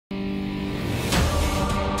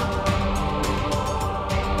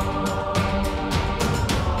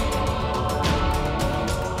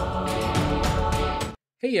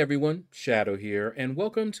Hey everyone, Shaedow here, and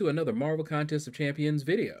welcome to another Marvel Contest of Champions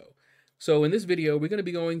video. So in this video, we're going to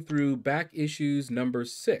be going through back issues number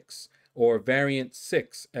 6, or variant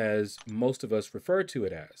 6, as most of us refer to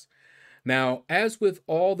it as. Now, as with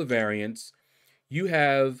all the variants, you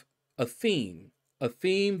have a theme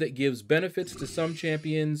that gives benefits to some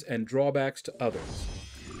champions and drawbacks to others.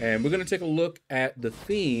 And we're going to take a look at the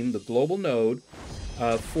theme, the global node,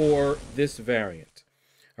 for this variant.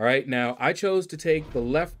 All right, now I chose to take the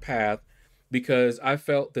left path because I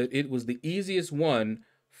felt that it was the easiest one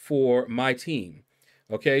for my team.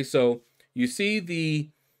 Okay, so you see the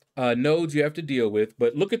nodes you have to deal with,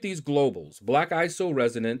 but look at these globals: Black ISO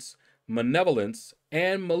Resonance, Malevolence,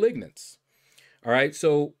 and Malignance. All right,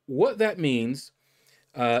 so what that means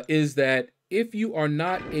is that if you are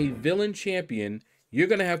not a villain champion, you're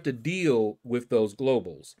going to have to deal with those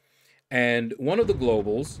globals. And one of the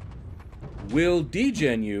globals will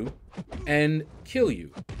degen you and kill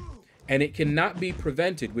you. And it cannot be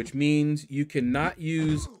prevented, which means you cannot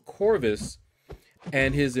use Corvus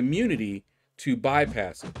and his immunity to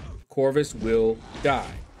bypass it. Corvus will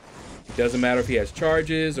die. It doesn't matter if he has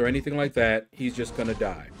charges or anything like that, he's just gonna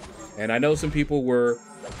die. And I know some people were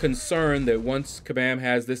concerned that once Kabam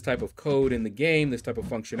has this type of code in the game, this type of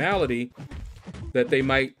functionality, that they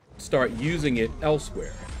might start using it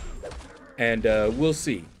elsewhere. And we'll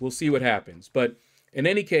see what happens. But in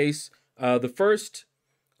any case, the first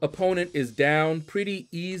opponent is down. Pretty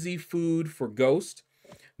easy food for Ghost.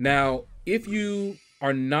 Now, if you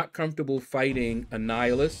are not comfortable fighting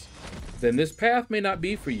Annihilus, then this path may not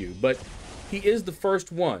be for you, but he is the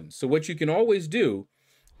first one. So what you can always do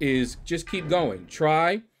is just keep going.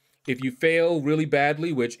 Try. If you fail really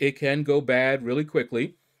badly, which it can go bad really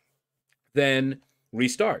quickly, then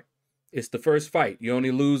restart. It's the first fight. You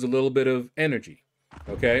only lose a little bit of energy,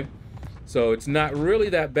 okay? So it's not really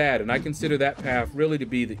that bad, and I consider that path really to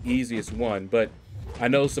be the easiest one, but I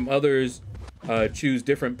know some others choose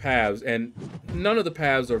different paths, and none of the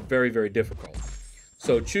paths are very, very difficult.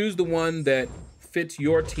 So choose the one that fits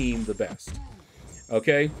your team the best,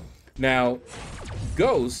 okay? Now,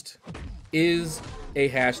 Ghost is a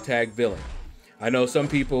hashtag villain. I know some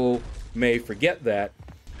people may forget that,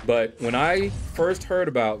 but when I first heard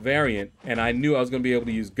about Variant and I knew I was going to be able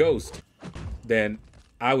to use Ghost, then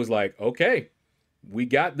I was like, okay, we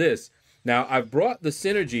got this. Now, I've brought the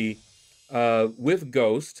synergy with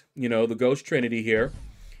Ghost, you know, the Ghost Trinity here.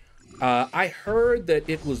 I heard that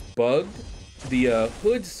it was bugged, the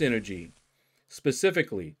Hood synergy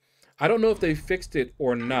specifically. I don't know if they fixed it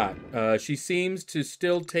or not. She seems to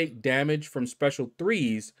still take damage from special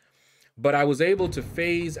 3s, but I was able to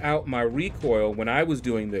phase out my recoil when I was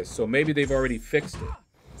doing this, so maybe they've already fixed it.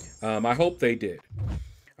 I hope they did.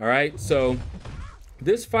 All right, so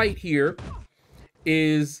this fight here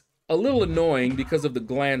is a little annoying because of the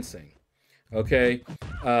glancing, okay?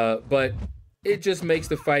 But it just makes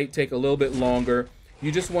the fight take a little bit longer.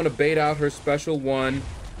 You just want to bait out her special 1.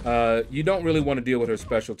 You don't really want to deal with her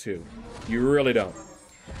special 2. You really don't.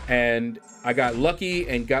 And I got lucky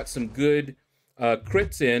and got some good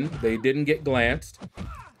crits in. They didn't get glanced.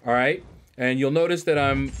 All right. And you'll notice that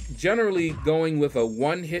I'm generally going with a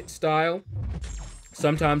one-hit style.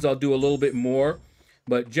 Sometimes I'll do a little bit more,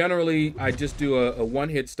 but generally I just do a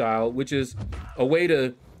one-hit style, which is a way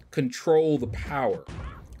to control the power.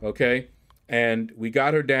 Okay. And we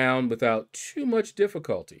got her down without too much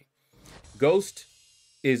difficulty. Ghost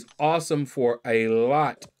is awesome for a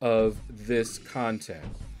lot of this content.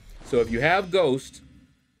 So if you have Ghost,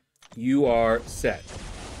 you are set.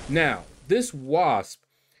 Now, this Wasp,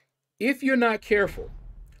 if you're not careful,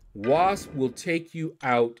 Wasp will take you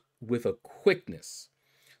out with a quickness.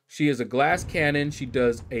 She is a glass cannon. She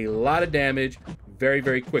does a lot of damage very,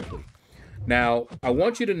 very quickly. Now, I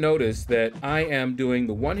want you to notice that I am doing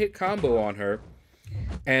the one-hit combo on her,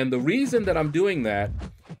 and the reason that I'm doing that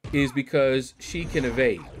is because she can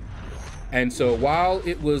evade. And so while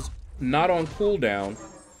it was not on cooldown,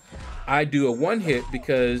 I do a one-hit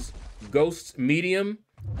because Ghost's medium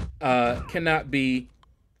cannot be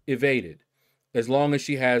evaded as long as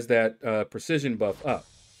she has that precision buff up.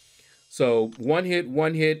 So one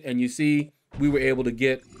hit, and you see we were able to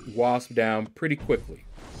get Wasp down pretty quickly.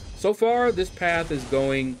 So far, this path is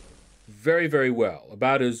going very, very well,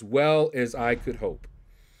 about as well as I could hope.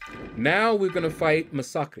 Now we're going to fight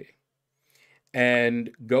Masakre. And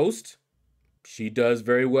Ghost, she does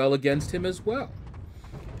very well against him as well.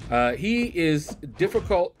 He is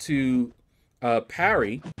difficult to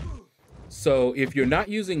parry, so if you're not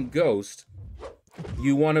using Ghost,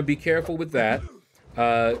 you want to be careful with that.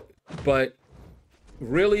 But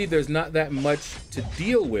really, there's not that much to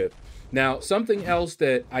deal with. Now, something else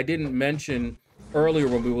that I didn't mention earlier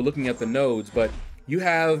when we were looking at the nodes, but you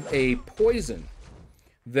have a poison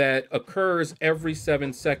that occurs every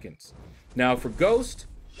 7 seconds. Now for Ghost,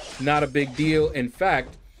 not a big deal. In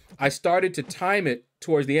fact, I started to time it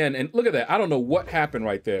towards the end, and look at that. I don't know what happened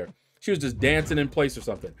right there. She was just dancing in place or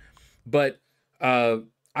something. But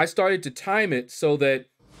I started to time it so that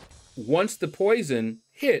once the poison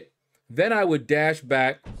hit, then I would dash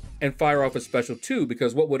back and fire off a special 2,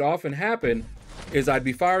 because what would often happen is I'd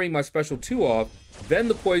be firing my special 2 off, then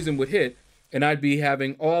the poison would hit, and I'd be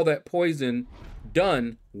having all that poison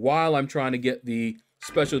done while I'm trying to get the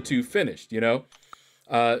special 2 finished, you know?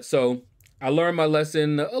 So I learned my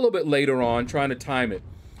lesson a little bit later on, trying to time it.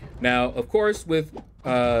 Now, of course, with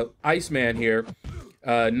Iceman here,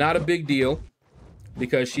 not a big deal,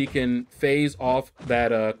 because she can phase off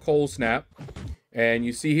that cold snap. And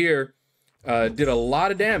you see here, did a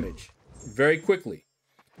lot of damage very quickly.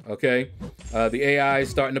 Okay, the AI is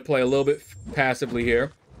starting to play a little bit passively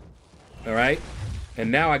here. All right,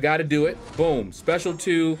 and now I got to do it. Boom, special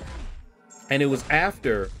 2, and it was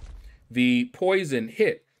after the poison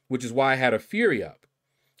hit, which is why I had a Fury up,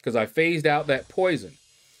 because I phased out that poison.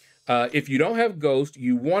 If you don't have Ghost,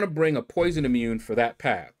 you want to bring a poison immune for that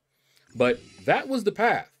path. But that was the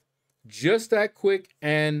path, just that quick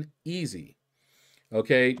and easy.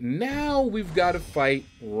 Okay, now we've got to fight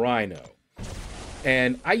Rhino.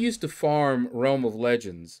 And I used to farm Realm of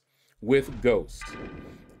Legends with Ghost,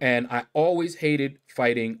 and I always hated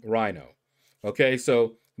fighting Rhino. Okay,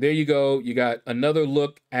 so there you go. You got another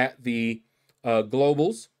look at the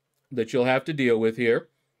globals that you'll have to deal with here.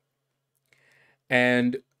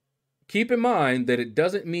 And keep in mind that it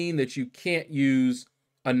doesn't mean that you can't use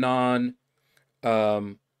a non-villain.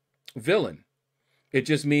 It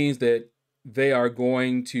just means that they are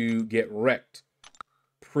going to get wrecked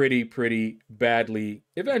pretty badly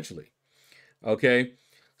eventually. Okay,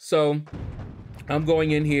 so I'm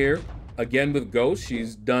going in here again with Ghost.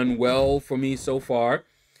 She's done well for me so far,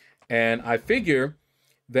 and I figure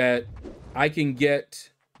that I can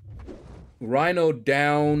get Rhino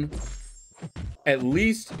down at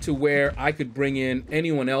least to where I could bring in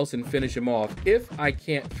anyone else and finish him off if I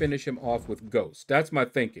can't finish him off with Ghost. That's my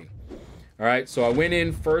thinking. All right, so I went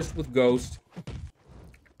in first with Ghost,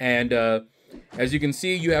 and as you can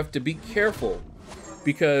see, you have to be careful,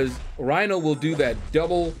 because Rhino will do that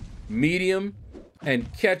double medium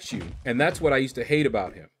and catch you, and that's what I used to hate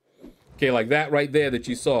about him. Okay, like that right there that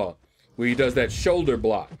you saw, where he does that shoulder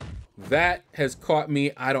block. That has caught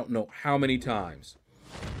me I don't know how many times.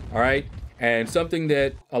 All right, and something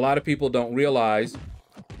that a lot of people don't realize,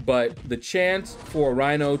 but the chance for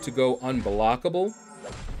Rhino to go unblockable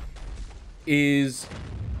is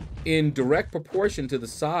in direct proportion to the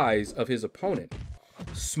size of his opponent.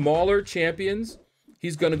 Smaller champions,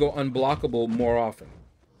 he's going to go unblockable more often.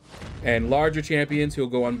 And larger champions, he'll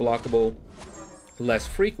go unblockable less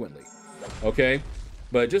frequently. Okay?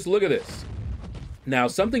 But just look at this. Now,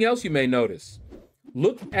 something else you may notice.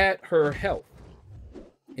 Look at her health.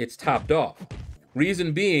 It's topped off.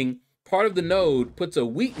 Reason being, part of the node puts a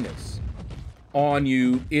weakness on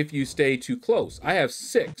you if you stay too close. I have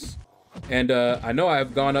 6. And I know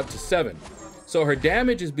I've gone up to 7. So her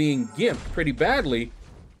damage is being gimped pretty badly,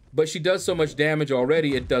 but she does so much damage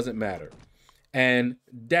already, it doesn't matter. And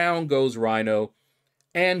down goes Rhino,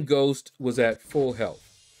 and Ghost was at full health.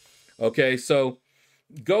 Okay, so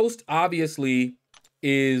Ghost obviously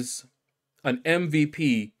is an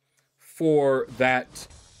MVP for that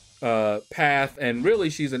path, and really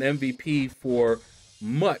she's an MVP for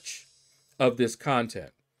much of this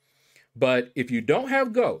content. But if you don't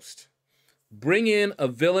have Ghost, bring in a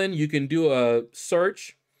villain. You can do a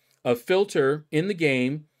search, a filter in the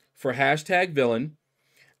game for #villain,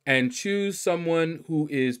 and choose someone who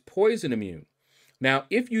is poison immune. Now,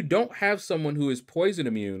 if you don't have someone who is poison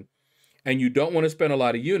immune and you don't want to spend a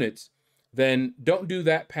lot of units, then don't do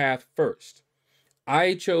that path first.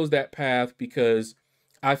 I chose that path because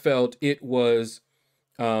I felt it was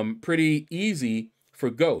pretty easy for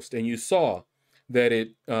Ghost, and you saw that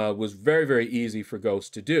it was very easy for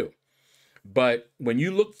Ghost to do. But when you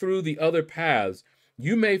look through the other paths,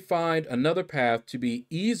 you may find another path to be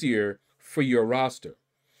easier for your roster.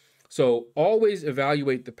 So always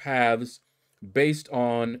evaluate the paths based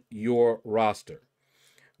on your roster.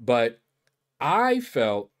 But I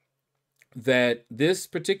felt that this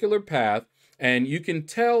particular path, and you can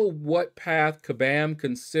tell what path Kabam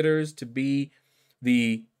considers to be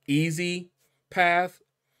the easy path,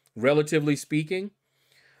 relatively speaking,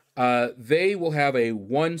 they will have a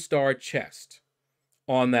 1-star chest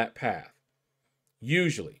on that path,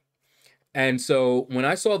 usually. And so when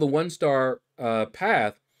I saw the 1-star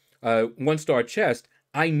path, 1-star chest,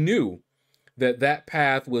 I knew that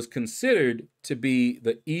path was considered to be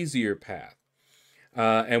the easier path.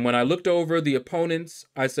 And when I looked over the opponents,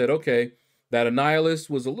 I said, okay, that Annihilus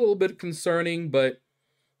was a little bit concerning, but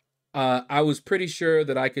I was pretty sure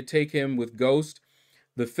that I could take him with Ghost.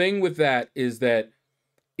 The thing with that is that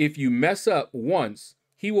if you mess up once,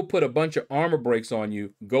 he will put a bunch of armor breaks on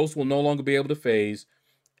you. Ghost will no longer be able to phase,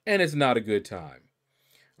 and it's not a good time.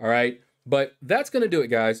 All right, but that's going to do it,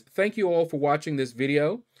 guys. Thank you all for watching this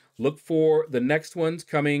video. Look for the next ones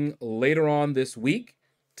coming later on this week.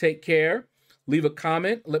 Take care. Leave a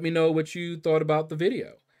comment. Let me know what you thought about the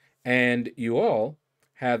video. And you all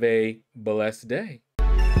have a blessed day.